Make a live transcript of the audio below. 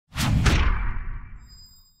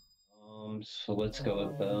So let's go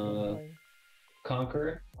with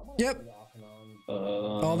Conqueror. Yep.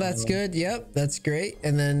 All that's good. Yep, that's great.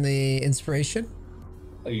 And then the inspiration.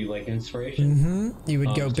 Oh, you like inspiration? You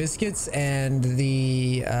would go biscuits and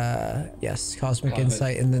the yes, cosmic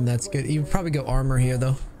insight, and then that's good. You would probably go armor here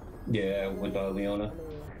though. Yeah, with Leona.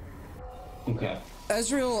 Okay.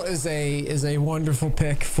 Ezreal is a wonderful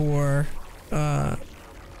pick for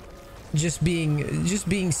just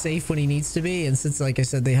being safe when he needs to be, and since, like I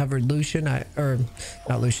said, they hovered Lucian, or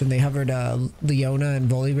not Lucian, they hovered Leona and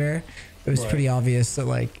Volibear, it was pretty obvious that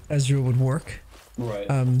like Ezreal would work. Right.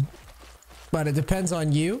 But it depends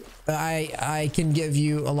on you. I can give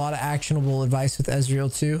you a lot of actionable advice with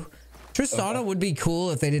Ezreal too. Tristana would be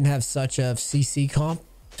cool if they didn't have such a CC comp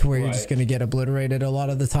to where you're just gonna get obliterated a lot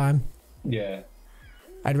of the time. Yeah.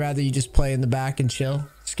 I'd rather you just play in the back and chill,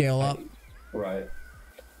 scale up. Right.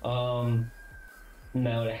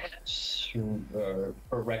 Now it has for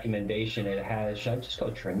recommendation. It has. Should I just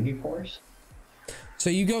go Trinity Force? So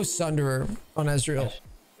you go Sunderer on Ezreal. Yes.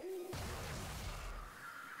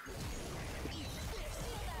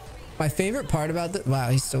 My favorite part about the wow,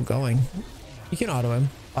 he's still going. You can auto him.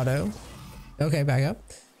 Auto. Okay, back up.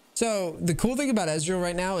 So the cool thing about Ezreal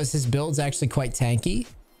right now is his build's actually quite tanky.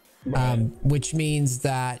 Which means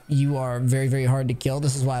that you are very, very hard to kill.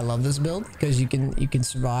 This is why I love this build, because you can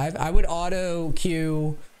survive. I would auto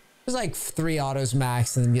Q. There's like 3 autos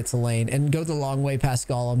max and then get to lane and go the long way past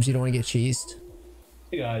golems. You don't want to get cheesed.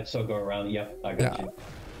 Yeah, so go around. Yep, I got you.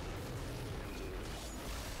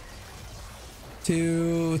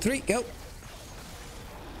 2, 3, go.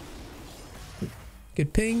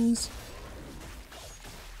 Good pings.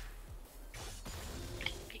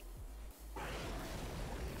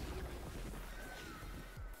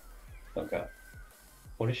 Okay.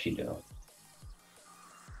 What is she doing?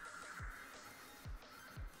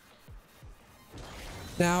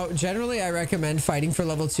 Now, generally, I recommend fighting for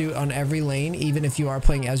level 2 on every lane, even if you are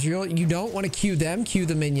playing Ezreal. You don't want to queue them, queue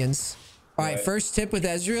the minions. All right, first tip with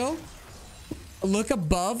Ezreal. Look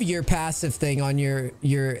above your passive thing on your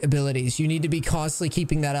abilities. You need to be constantly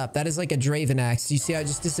keeping that up. That is like a Draven axe. Do you see how it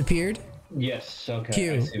just disappeared? Yes,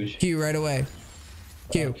 okay. Q right away.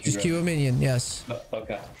 Q. Just Q a minion, yes.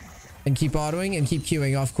 Okay. And keep autoing and keep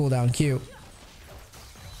queuing off cooldown. Q.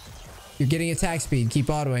 You're getting attack speed. Keep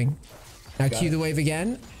autoing. Now Q the wave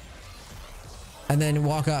again. And then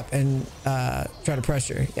walk up and try to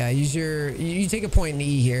pressure. Yeah, use your... You take a point in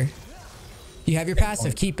E here. You have your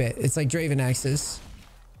passive. Keep it. It's like Draven axes.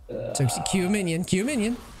 So Q a minion. Q a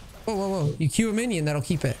minion. Whoa, whoa, whoa. You Q a minion, that'll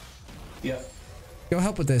keep it. Yep. Go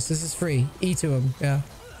help with this. This is free. E to him. Yeah.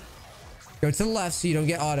 Go to the left so you don't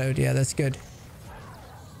get autoed. Yeah, that's good.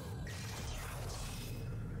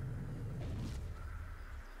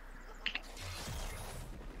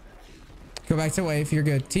 Go back to wave. You're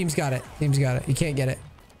good. Team's got it. Team's got it. You can't get it.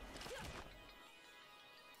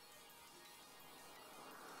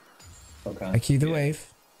 Okay. I key the wave.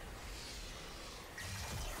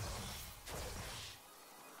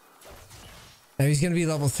 Now he's going to be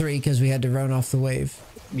level 3 because we had to run off the wave.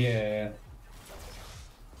 Yeah.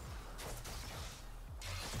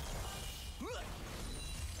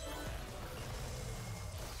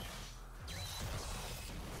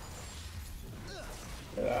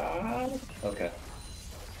 Okay.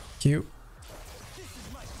 Cute.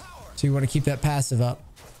 So you want to keep that passive up.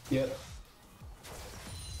 Yep.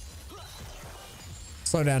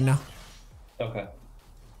 Slow down now. Okay.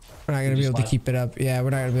 We're not going to be able to keep it up. Yeah, we're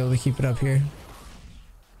not going to be able to keep it up here.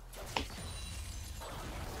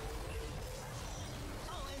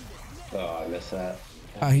 Oh, I missed that.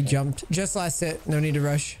 Oh, he jumped. Just last hit. No need to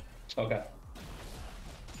rush. Okay.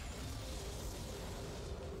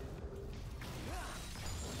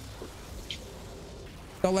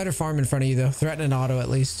 Don't let her farm in front of you though. Threaten an auto at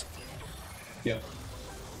least. Yep.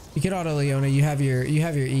 You can auto Leona. You have your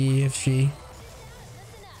E if she.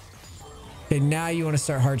 Okay, now you want to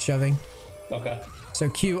start hard shoving. Okay. So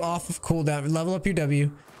Q off of cooldown. Level up your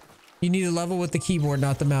W. You need to level with the keyboard,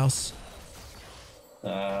 not the mouse.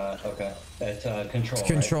 Okay. That's control. It's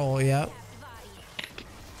control, right? Yep.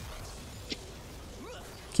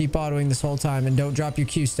 Keep autoing this whole time and don't drop your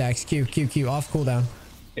Q stacks. Q off cooldown.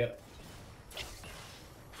 Yep.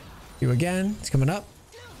 Q again. It's coming up.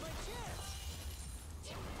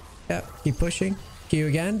 Yep. Keep pushing. Q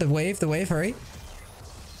again. The wave. Hurry.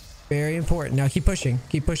 Very important. Now keep pushing.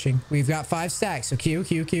 Keep pushing. We've got 5 stacks. So Q.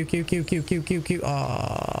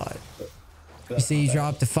 Oh. You see, you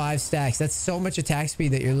drop to 5 stacks. That's so much attack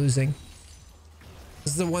speed that you're losing.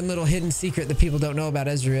 This is the one little hidden secret that people don't know about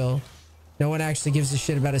Ezreal. No one actually gives a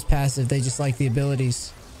shit about his passive. They just like the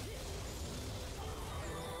abilities.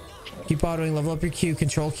 Keep autoing. Level up your Q.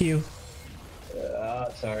 Control Q.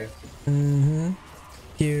 forgot. Sorry.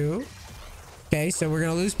 Q. Okay, so we're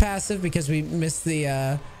gonna lose passive because we missed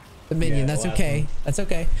the minion. Yeah, That's the last okay. one. That's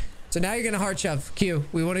okay. So now you're gonna hard shove. Q.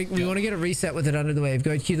 We want to get a reset with it under the wave.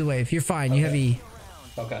 Go ahead, Q the wave. You're fine. You have E.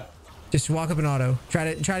 Okay. Just walk up an auto.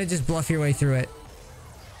 Try to just bluff your way through it.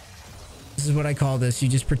 This is what I call this. You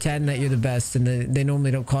just pretend that you're the best, and they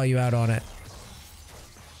normally don't call you out on it.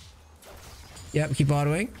 Yep. Keep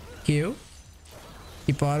autoing. Q.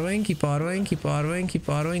 Keep autoing. Keep autoing. Keep autoing. Keep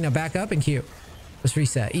autoing. Now back up and Q. Let's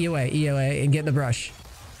reset. E away. E away, and get in the brush.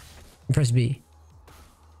 And press B.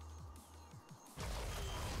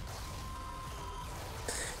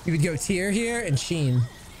 You would go tier here and Sheen.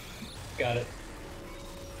 Got it.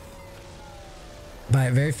 Buy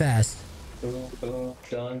it very fast. Boom, boom,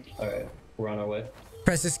 done. All right, we're on our way.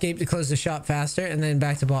 Press escape to close the shop faster, and then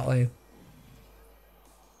back to bot lane.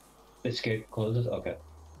 Escape closes. Okay.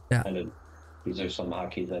 Yeah. And then these are some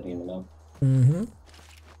hotkeys I didn't even know.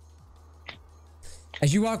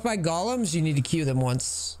 As you walk by golems, you need to queue them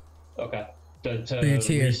once. Okay. To For your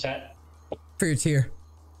tier. reset. For your tier.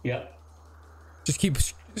 Yep. Just keep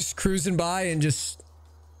just cruising by and just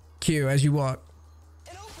queue as you walk.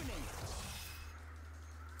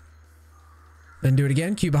 Then do it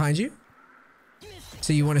again. Queue behind you.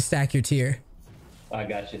 So you want to stack your tier. I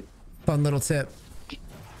got you. Fun little tip.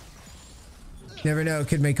 Never know. It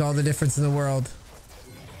could make all the difference in the world.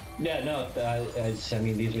 Yeah, no, I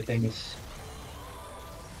mean, these are things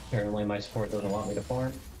apparently my support doesn't want me to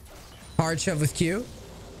farm. Hard shove with Q.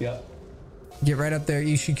 Yep. Get right up there.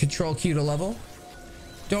 You should control Q to level.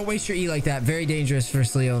 Don't waste your E like that. Very dangerous for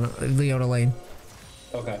Leona lane.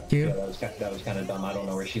 Okay. Q. Yeah, that was kind of dumb. I don't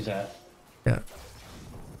know where she's at. Yeah.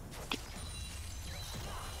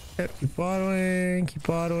 Yep, keep autoing, keep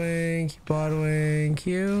autoing, keep autoing.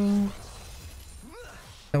 Q.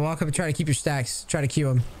 Now walk up and try to keep your stacks. Try to Q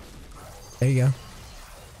them. There you go.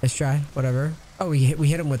 Let's try. Whatever. Oh, we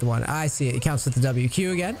hit him with one. I see it. It counts with the W.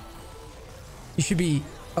 Q again. You should be...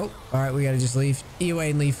 Oh, all right. We got to just leave. E away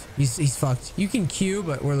and leave. He's fucked. You can Q,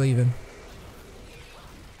 but we're leaving.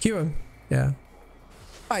 Q him. Yeah.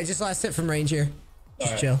 All right. Just last hit from range here.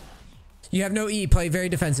 Just chill. You have no E. Play very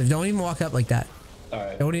defensive. Don't even walk up like that. All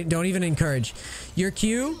right. Don't even encourage. Your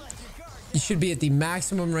Q, you should be at the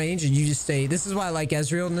maximum range, and you just stay. This is why I like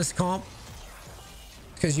Ezreal in this comp,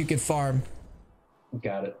 because you could farm.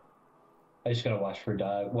 Got it. I just gotta watch for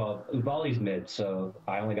dive. Well, Volley's mid, so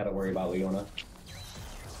I only gotta worry about Leona.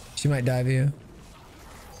 She might dive you.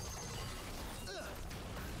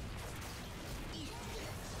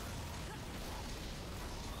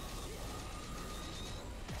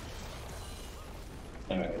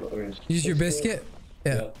 All right. Where's Use your biscuit.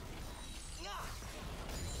 Yeah. Yep.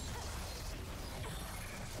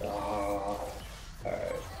 All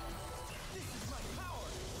right.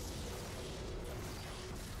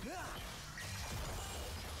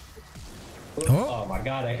 Oh my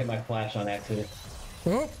god, I hit my flash on accident.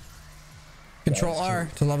 Oh. Control R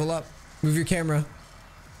to level up. Move your camera.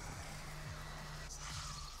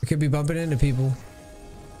 We could be bumping into people.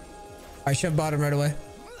 I shove bottom right away.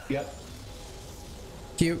 Yep.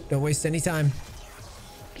 Cute. Don't waste any time.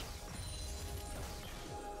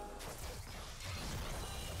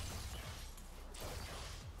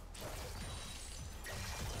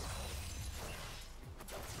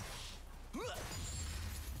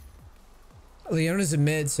 Leona's a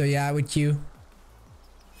mid, so yeah, I would Q.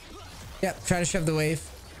 Yep, try to shove the wave.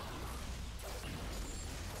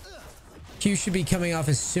 Q should be coming off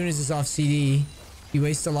as soon as it's off CD. You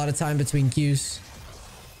waste a lot of time between Qs.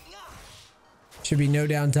 Should be no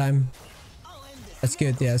downtime. That's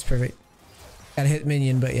good. Yeah, that's perfect. Gotta hit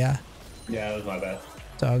minion, but yeah. Yeah, that was my bad.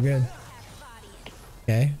 It's all good.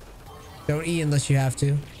 Okay. Don't E unless you have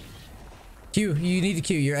to. Q, you need to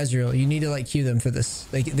Q. You're Ezreal. You need to like Q them for this.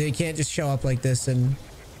 They can't just show up like this and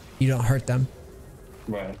you don't hurt them.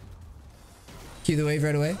 Right. Q the wave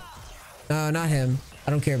right away. No, not him.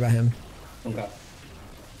 I don't care about him. Okay.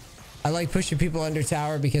 I like pushing people under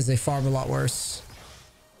tower because they farm a lot worse.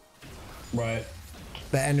 Right.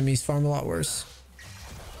 The enemies farm a lot worse.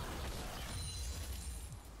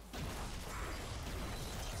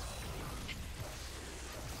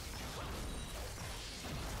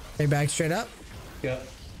 Okay, back straight up. Yep.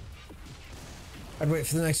 I'd wait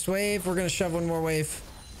for the next wave. We're gonna shove one more wave.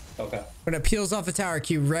 Okay. When it peels off the tower,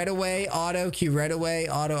 Q right away, auto, Q right away,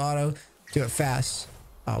 auto, auto. Do it fast.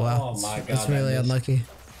 Oh wow. Oh my god. That's really unlucky.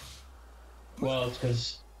 Well, it's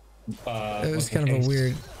because It was kind of a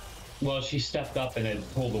weird. Well, she stepped up and then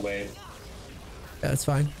pulled away. Yeah, that's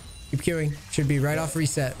fine. Keep queuing. Should be right off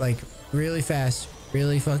reset, like really fast,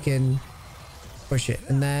 really fucking push it,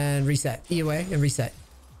 and then reset. E away and reset.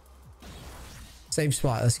 Same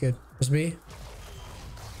spot. That's good. Where's B?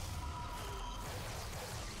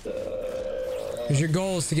 Because your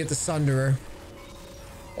goal is to get the Sunderer.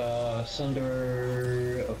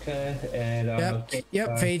 Sunderer. Okay. And yep.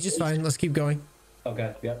 Phage is fine. Let's keep going.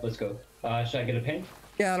 Okay. Yep. Let's go. Should I get a ping?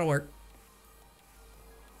 Yeah, that'll work.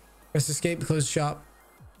 Press escape to close the shop.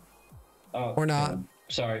 Oh. Or not.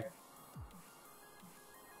 Sorry.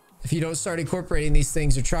 If you don't start incorporating these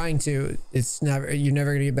things or trying to, you're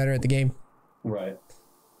never gonna get better at the game. Right.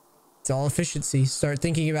 It's all efficiency. Start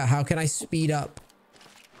thinking about how can I speed up.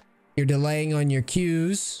 You're delaying on your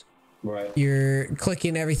cues. Right. You're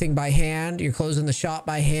clicking everything by hand. You're closing the shop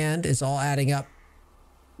by hand. It's all adding up.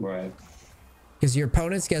 Right. Because your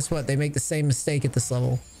opponents, guess what? They make the same mistake at this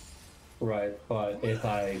level. Right. But if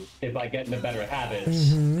I get into better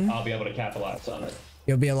habits, I'll be able to capitalize on it.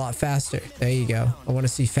 You'll be a lot faster. There you go. I want to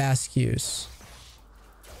see fast cues.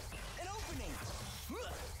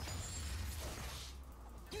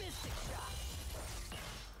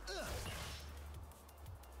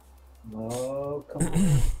 Oh, come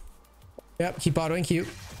on. Yep, keep autoing Q.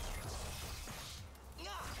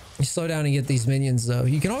 You slow down and get these minions though.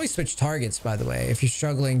 You can always switch targets, by the way, if you're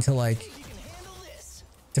struggling to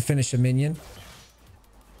to finish a minion.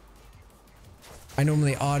 I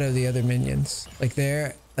normally auto the other minions. I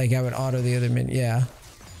would auto the other minion. Yeah.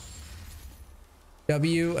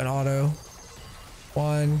 W and auto.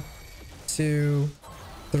 1, 2,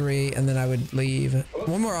 3, and then I would leave.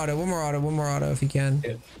 One more auto if you can.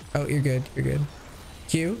 Yeah. Oh, you're good. You're good.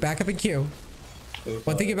 Q, back up and Q.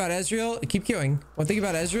 One thing about Ezreal, keep queuing. One thing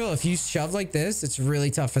about Ezreal, if you shove like this, it's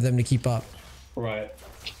really tough for them to keep up. Right.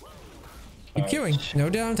 Keep queuing. No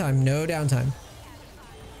downtime. No downtime.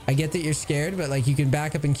 I get that you're scared, but you can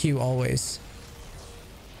back up and queue always.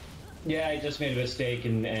 Yeah, I just made a mistake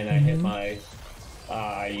and I hit my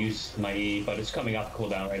I used my E, but it's coming off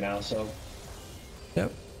cooldown right now, so.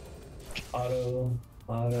 Yep. Auto,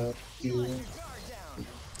 Q.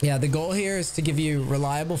 Yeah, the goal here is to give you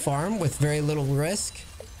reliable farm with very little risk.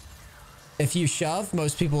 If you shove,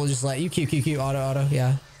 most people will just let you Q, auto.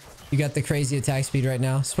 Yeah. You got the crazy attack speed right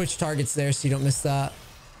now. Switch targets there so you don't miss that.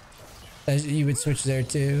 You would switch there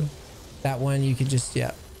too. That one you could just,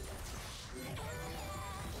 yeah.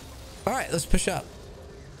 All right, let's push up.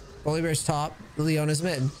 Volibear's top, Leona's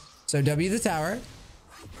mid. So W the tower.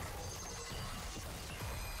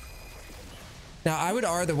 Now I would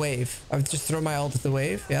R the wave. I would just throw my ult at the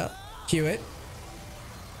wave. Yeah. Q it.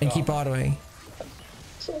 And keep autoing.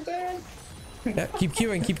 So bad. Yeah, keep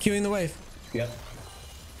queuing the wave. Yep.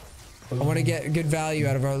 I want to get good value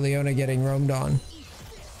out of our Leona getting roamed on.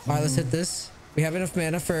 All right, let's hit this. We have enough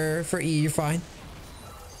mana for E. You're fine.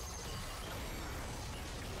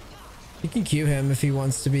 You can Q him if he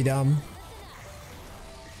wants to be dumb.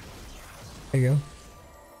 There you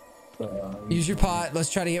go. Use your pot.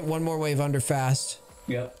 Let's try to get one more wave under fast.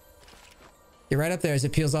 Yep. Get right up there as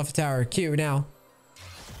it peels off the tower. Q now.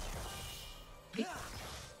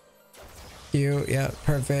 Q. Yeah,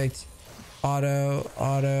 perfect. Auto,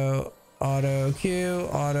 Q,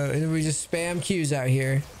 auto. And we just spam Qs out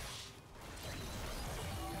here.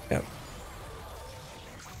 Yep.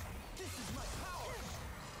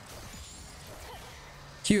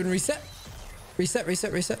 Q and reset. Reset.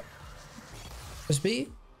 Press B.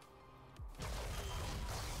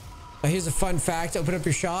 Now here's a fun fact. Open up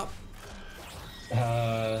your shop.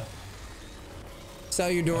 Sell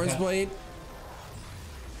your Doran's blade.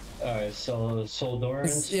 Alright, so Soul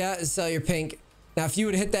Doran's. Yeah, sell your pink. Now if you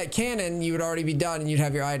would hit that cannon, you would already be done and you'd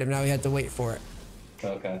have your item. Now we have to wait for it.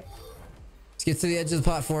 Okay. Let's get to the edge of the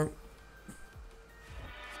platform.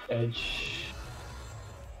 Edge.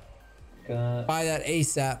 Got. Buy that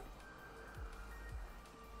ASAP.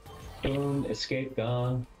 Boom. Escape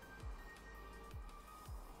gone.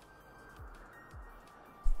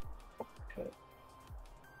 Okay.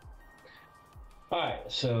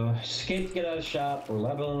 Alright, so escape to get out of shop. We're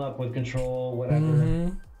leveling up with control,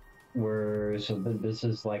 whatever. This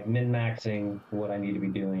is like min-maxing what I need to be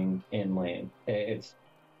doing in lane. I'm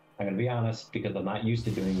gonna be honest because I'm not used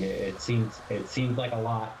to doing it. It seems like a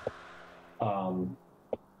lot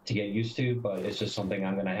to get used to, but it's just something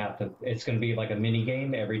I'm gonna have to. It's gonna be like a mini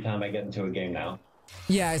game every time I get into a game now.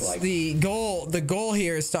 Yeah, it's the goal. The goal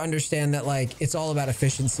here is to understand that it's all about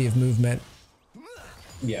efficiency of movement.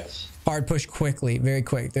 Yes. Hard push quickly, very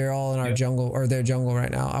quick. They're all in our jungle or their jungle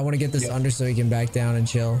right now. I want to get this under so we can back down and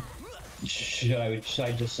chill. Should I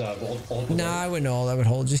just hold? Nah, I wouldn't hold. I would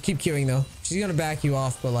hold. Just keep queuing though. She's gonna back you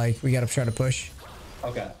off, but we gotta try to push.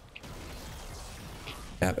 Okay.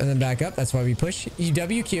 Yep, and then back up. That's why we push. You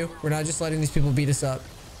WQ. We're not just letting these people beat us up.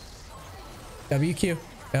 WQ.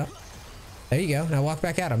 Yep. There you go. Now walk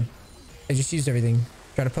back at them. I just used everything.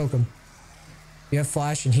 Try to poke him. You have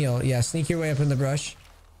flash and heal. Yeah, sneak your way up in the brush.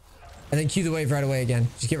 And then Q the wave right away again.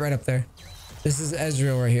 Just get right up there. This is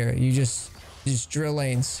Ezreal right here. You just drill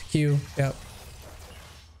lanes. Q. Yep.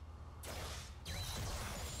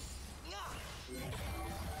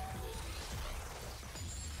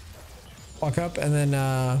 Walk up and then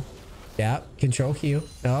yeah, control Q.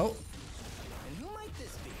 No.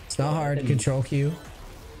 It's not hard. Control Q.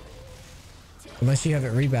 Unless you have it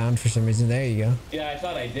rebound for some reason. There you go. Yeah, I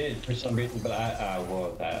thought I did for some reason, but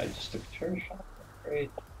I just took a turn shot. Great.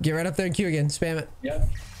 Get right up there and Q again. Spam it. Yep.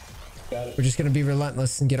 Got it. We're just gonna be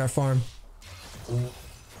relentless and get our farm.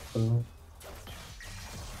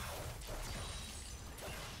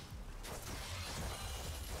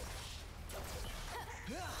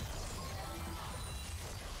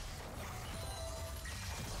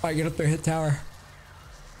 Alright, get up there, hit tower.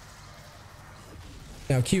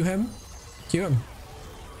 Now Q him. Q him.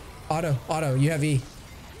 Auto. You have E.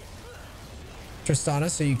 Tristana,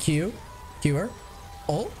 so you Q. Q her.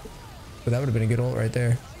 Ult. But that would have been a good ult right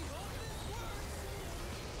there.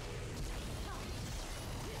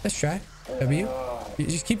 Let's try. W. You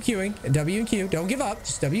just keep queuing. W and Q. Don't give up.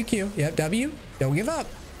 Just W, Q. Yep, W. Don't give up.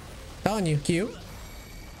 Telling you, Q.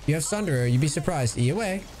 You have Sunderer. You'd be surprised. E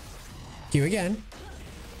away. Q again.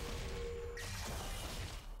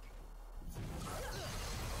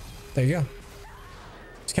 There you go.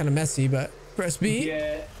 It's kind of messy, but press B.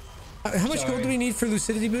 Yeah. How much gold do we need for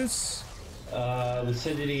lucidity boosts?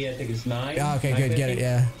 Lucidity, I think is 9. Oh, okay, good. Get it.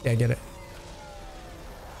 Yeah, get it.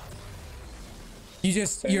 You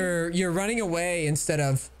just you're running away instead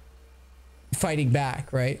of fighting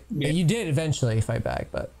back, right? Yeah. You did eventually fight back,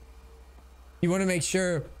 but you want to make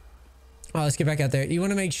sure. Oh, let's get back out there. You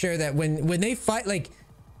want to make sure that when they fight, like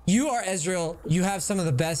you are Ezreal, you have some of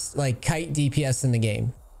the best like kite DPS in the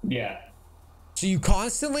game. Yeah. So you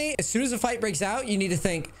constantly, as soon as a fight breaks out, you need to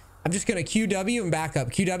think, I'm just going to QW and back up,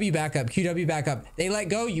 QW back up, QW back up. They let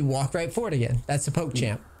go, you walk right forward again. That's the poke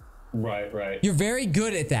champ. Right. You're very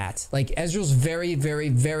good at that. Like Ezreal's very, very,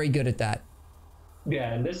 very good at that.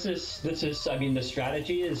 Yeah, and this is I mean, the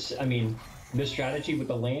strategy with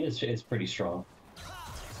the lane is pretty strong.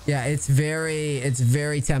 Yeah, it's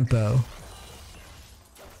very tempo.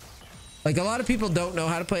 Like a lot of people don't know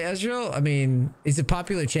how to play Ezreal. I mean, he's a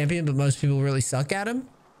popular champion, but most people really suck at him.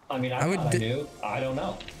 I mean, I knew. I don't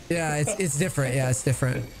know. Yeah, it's different. Yeah, it's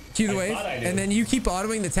different. Q the wave, and then you keep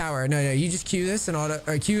autoing the tower. No, you just Q this and auto,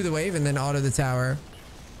 or Q the wave and then auto the tower.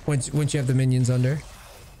 Once you have the minions under.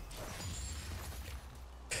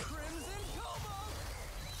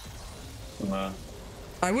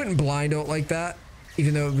 I wouldn't blind ult like that,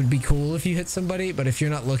 even though it would be cool if you hit somebody. But if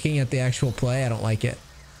you're not looking at the actual play, I don't like it.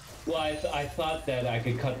 Well, I thought that I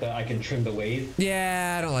can trim the wave.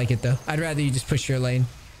 Yeah, I don't like it though. I'd rather you just push your lane.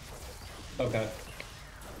 Okay.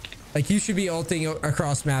 Like you should be ulting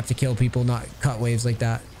across map to kill people, not cut waves like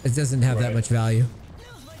that. It doesn't have that much value.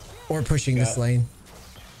 Or pushing this lane.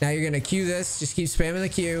 Now you're gonna Q this. Just keep spamming the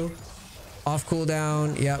Q. Off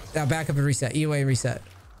cooldown. Yep. Now back up and reset. E away and reset.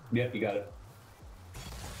 Yep, you got it.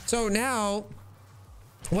 So now,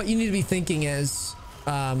 what you need to be thinking is,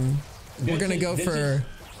 we're gonna go for.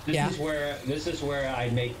 This is where I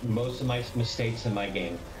make most of my mistakes in my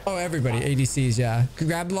game. Oh, everybody, ADCs, yeah.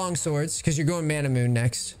 Grab long swords because you're going Mana Moon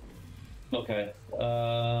next. Okay.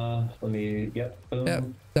 Let me. Yep. Boom. Yep.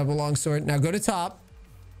 Double long sword. Now go to top.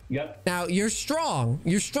 Yep. Now you're strong.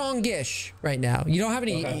 You're strongish right now. You don't have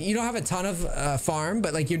any. Okay. You don't have a ton of farm,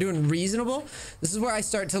 but like you're doing reasonable. This is where I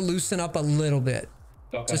start to loosen up a little bit.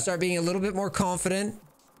 Okay. So start being a little bit more confident.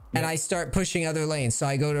 And I start pushing other lanes. So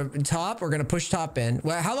I go to top. We're going to push top in.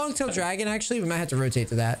 Well, how long till dragon, actually? We might have to rotate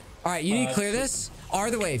to that. All right, you need to clear this.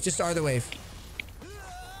 R the wave. Just R the wave.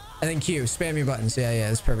 And then Q. Spam your buttons. Yeah,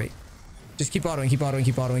 that's perfect. Just keep autoing, keep autoing,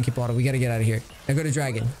 keep autoing, keep autoing. We got to get out of here. Now go to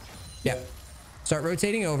dragon. Yep. Start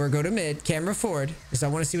rotating over. Go to mid. Camera forward. Because I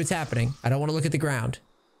want to see what's happening. I don't want to look at the ground.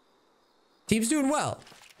 Team's doing well.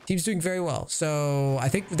 Team's doing very well. So I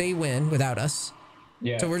think they win without us.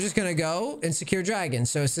 Yeah. So we're just going to go and secure dragon.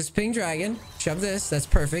 So assist ping dragon. Shove this. That's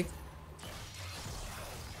perfect.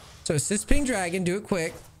 So assist ping dragon. Do it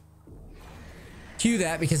quick. Q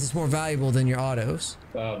that because it's more valuable than your autos.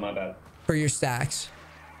 Oh, my bad. For your stacks.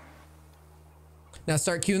 Now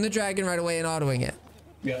start queuing the dragon right away and autoing it.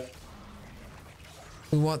 Yeah.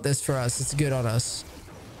 We want this for us. It's good on us.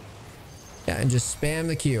 Yeah, and just spam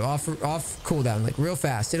the Q. Off cooldown. Like real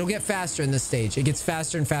fast. It'll get faster in this stage. It gets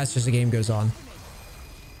faster and faster as the game goes on.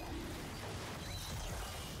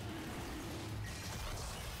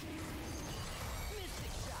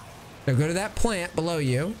 So go to that plant below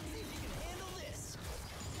you.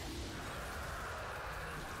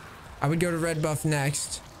 I would go to red buff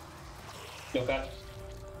next. Okay.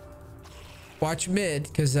 Watch mid,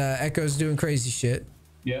 because Echo's doing crazy shit.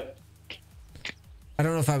 Yep. I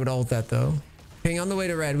don't know if I would ult that, though. Ping on the way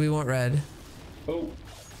to red. We want red. Oh.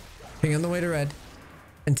 Ping on the way to red.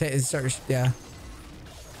 And start, yeah.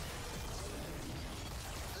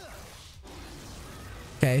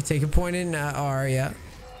 Okay, take a point in R, yeah.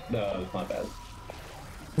 No, it's not bad.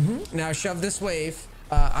 Now shove this wave.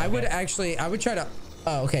 I would try to...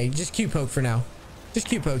 Oh, okay, just Q poke for now. Just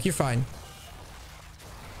Q poke, you're fine.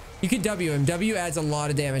 You can W him. W adds a lot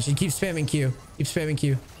of damage, and keep spamming Q. Keep spamming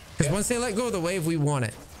Q. Because once they let go of the wave, we want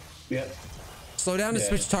it. Yep. Slow down to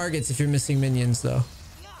switch targets if you're missing minions, though.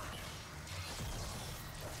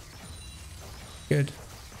 Good.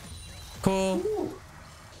 Cool.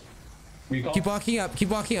 Recall. Keep walking up. Keep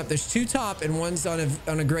walking up. There's 2 top, and one's on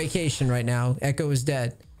a graycation right now. Echo is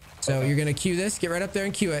dead. So you're going to Q this. Get right up there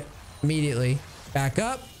and Q it immediately. Back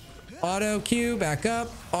up. Auto Q. Back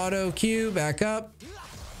up. Auto Q. Back up.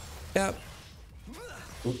 Yep.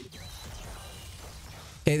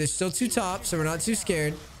 Okay, there's still 2 top, so we're not too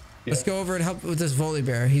scared. Let's go over and help with this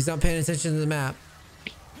Volibear. He's not paying attention to the map.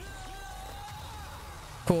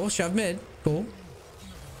 Cool. Shove mid. Cool.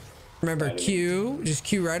 Remember, Q. Just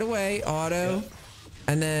Q right away. Auto.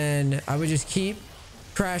 And then I would just keep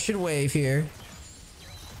crashing wave here.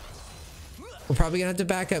 We're probably going to have to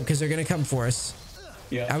back up because they're going to come for us.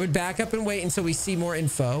 Yeah. I would back up and wait until we see more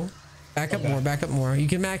info. Back up more. Back up more. You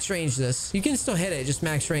can max range this. You can still hit it. Just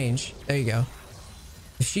max range. There you go.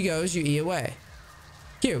 If she goes, you E away.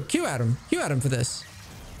 Q. Q at him. Q at him for this.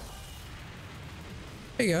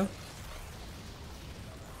 There you go.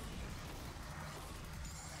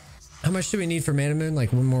 How much do we need for Mana Moon?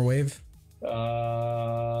 Like 1 more wave?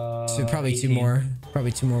 So probably 18. 2 more.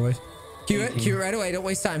 Probably 2 more waves. Q it. Q it right away. Don't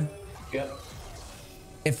waste time. Yep.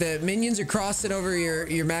 If the minions are crossing over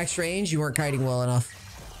your max range, you weren't kiting well enough.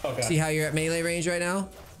 Okay. See how you're at melee range right now?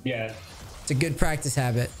 Yeah. It's a good practice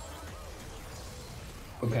habit.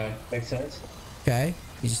 Okay. Makes sense. Okay.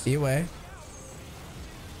 You just E away.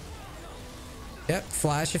 Yep.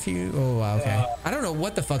 Flash if you... Oh, wow. Okay. I don't know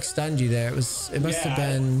what the fuck stunned you there. It must have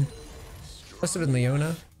been... Must have been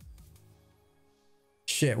Leona.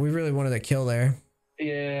 Shit. We really wanted a kill there.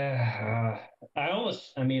 Yeah.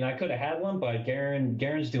 I mean, I could have had one, but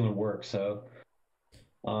Garen's doing work, so...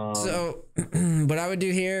 So, what I would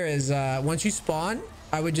do here is, once you spawn,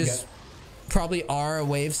 I would just probably R a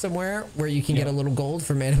wave somewhere where you can get a little gold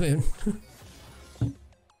for Mana Moon.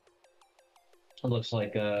 It looks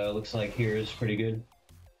like here is pretty good.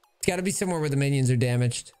 It's got to be somewhere where the minions are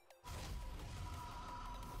damaged.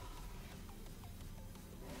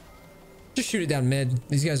 Just shoot it down mid.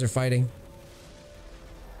 These guys are fighting.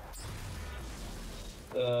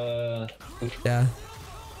 Yeah.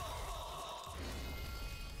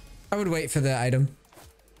 I would wait for the item.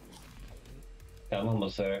 Yeah, I'm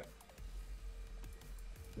almost there.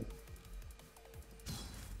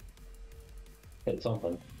 Hit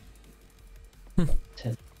something.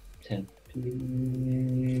 10.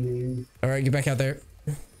 Please. All right, get back out there.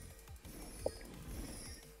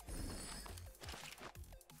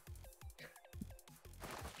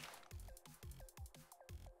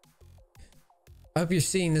 I hope you're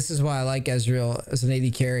seeing this is why I like Ezreal as an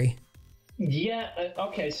AD carry. Yeah.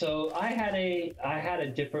 Okay. So I had a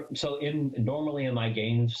different. So normally in my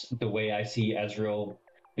games, the way I see Ezreal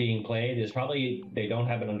being played is probably they don't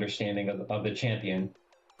have an understanding of the champion.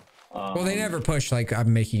 Well, they never push like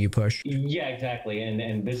I'm making you push. Yeah, exactly.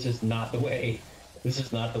 And this is not the way. This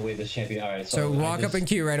is not the way this champion. All right. So walk up and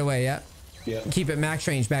Q right away. Yeah. Yeah. Keep it max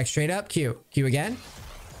range. Back straight up. Q. Q again.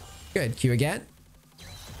 Good. Q again.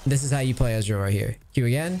 This is how you play Ezreal right here. Q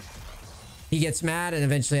again. He gets mad and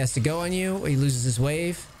eventually has to go on you. He loses his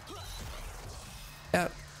wave.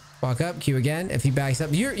 Yep. Walk up. Q again. If he backs up,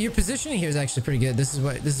 your positioning here is actually pretty good. This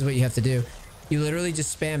is what you have to do. You literally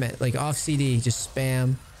just spam it like off CD. Just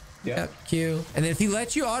spam. Yep. Q. And then if he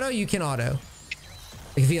lets you auto, you can auto.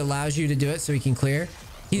 Like if he allows you to do it, so he can clear.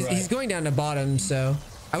 He's going down to bottom, so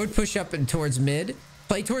I would push up and towards mid.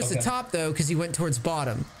 Play towards the top though, because he went towards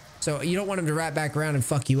bottom. So you don't want him to wrap back around and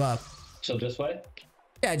fuck you up. So this way?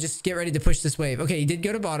 Yeah, just get ready to push this wave. Okay, he did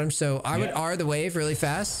go to bottom, so I would R the wave really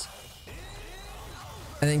fast.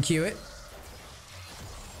 And then Q it.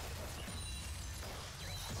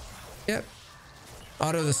 Yep.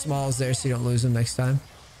 Auto the smalls there so you don't lose them next time.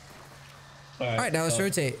 All right, now let's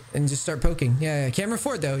rotate and just start poking. Yeah, camera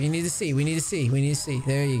forward though. You need to see. We need to see. We need to see.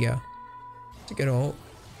 There you go. It's a good ult.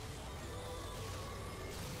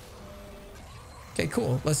 Okay,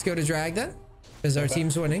 cool. Let's go to drag then. Because our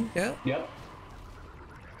team's winning. Yeah. Yep.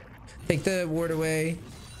 Take the ward away.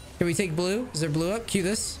 Can we take blue? Is there blue up? Cue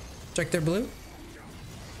this. Check their blue.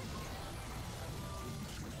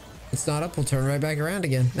 It's not up. We'll turn right back around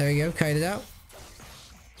again. There you go. Kite it out.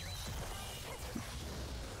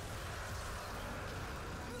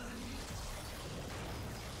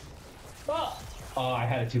 Oh, I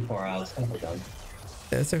had it too far out. We're done.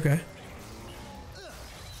 That's okay.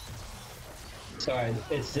 Sorry,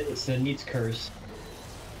 it's the NEACE curse.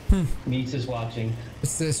 NEACE is watching.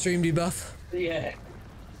 It's the stream debuff. Yeah.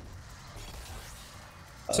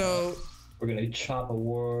 So we're gonna chop a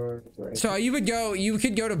ward. Right. So you could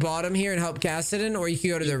go to bottom here and help cast it in, or you could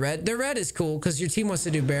go to the red. The red is cool because your team wants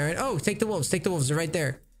to do Baron. Oh, take the wolves. Take the wolves. They're right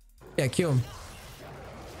there. Yeah, kill them.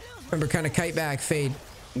 Remember, kind of kite back, fade.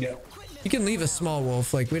 Yeah. You can leave a small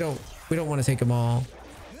wolf. Like we don't want to take them all.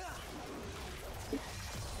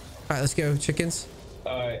 All right, let's go, chickens.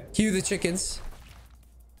 All right. Cue the chickens.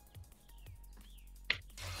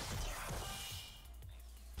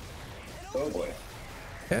 Oh boy.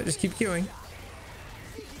 Yeah, just keep queuing.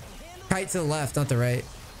 Kite to the left, not the right.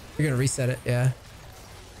 You're gonna reset it, yeah.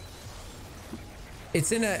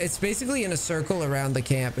 It's basically in a circle around the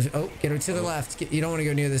camp. Oh, get it to the left. You don't want to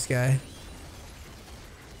go near this guy.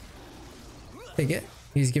 Take it.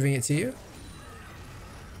 He's giving it to you.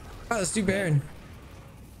 Oh, let's do Baron.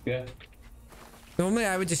 Yeah. Normally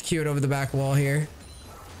I would just queue it over the back wall here.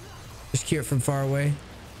 Just queue it from far away.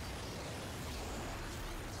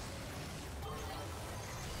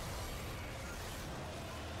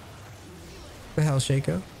 The hell,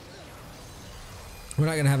 Shaco? We're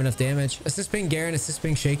not gonna have enough damage. Assist ping Garen, assist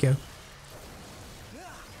ping Shaco.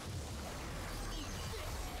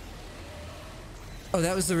 Oh,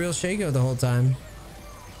 that was the real Shaco the whole time.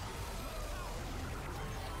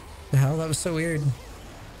 The hell? That was so weird.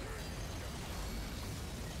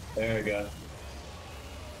 There we go.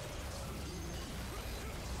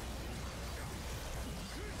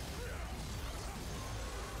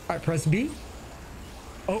 Alright, press B.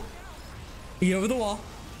 Oh. E over the wall.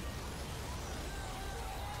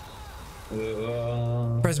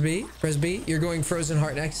 Press B. Press B. You're going Frozen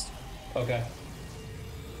Heart next. Okay.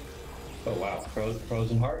 Oh wow.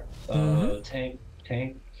 Frozen Heart. Tank.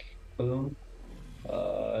 Boom.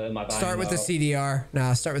 Start with the CDR.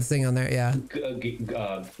 Nah, start with the thing on there. Yeah.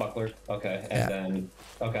 Buckler. Okay. And then.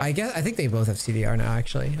 Okay. I think they both have CDR now.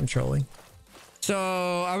 Actually, I'm trolling.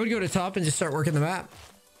 So I would go to top and just start working the map.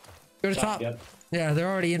 Go to top. Yep. Yeah, they're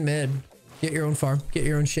already in mid. Get your own farm. Get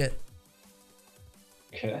your own shit.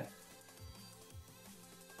 Okay.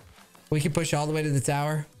 We can push all the way to the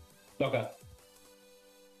tower. Okay.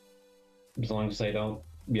 As long as they don't.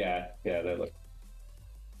 Yeah. Yeah. They look.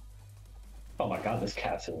 Oh my god, this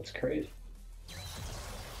castle looks crazy.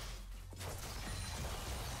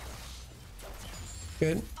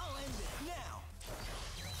 Good.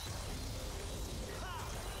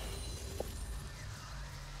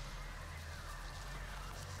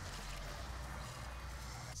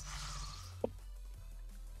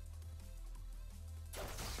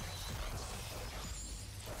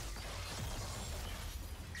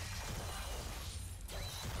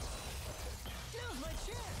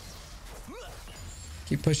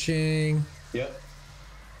 Keep pushing. Yep.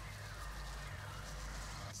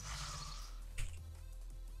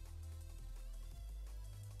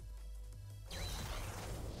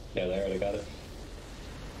 Yeah, they already got it.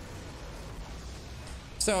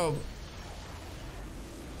 So,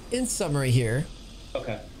 in summary here,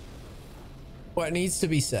 Okay. what needs to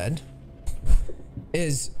be said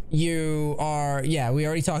is you are, yeah, we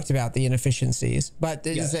already talked about the inefficiencies, but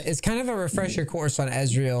it's kind of a refresher course on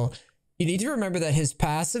Ezreal. You need to remember that his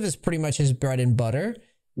passive is pretty much his bread and butter.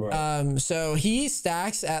 Right. So he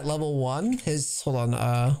stacks at level 1. Hold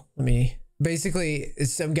on, basically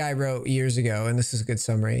some guy wrote years ago, and this is a good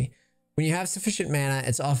summary. When you have sufficient mana,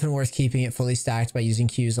 it's often worth keeping it fully stacked by using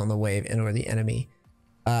Qs on the wave and or the enemy.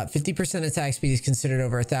 50% attack speed is considered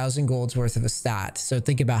over 1,000 gold's worth of a stat. So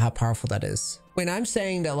think about how powerful that is. When I'm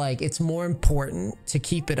saying that, like, it's more important to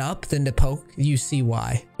keep it up than to poke, you see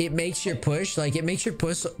why. It makes your push,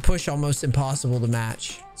 push almost impossible to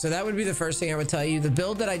match. So that would be the first thing I would tell you. The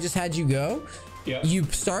build that I just had you go, you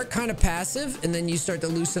start kind of passive and then you start to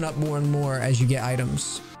loosen up more and more as you get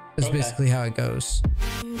items. That's basically how it goes.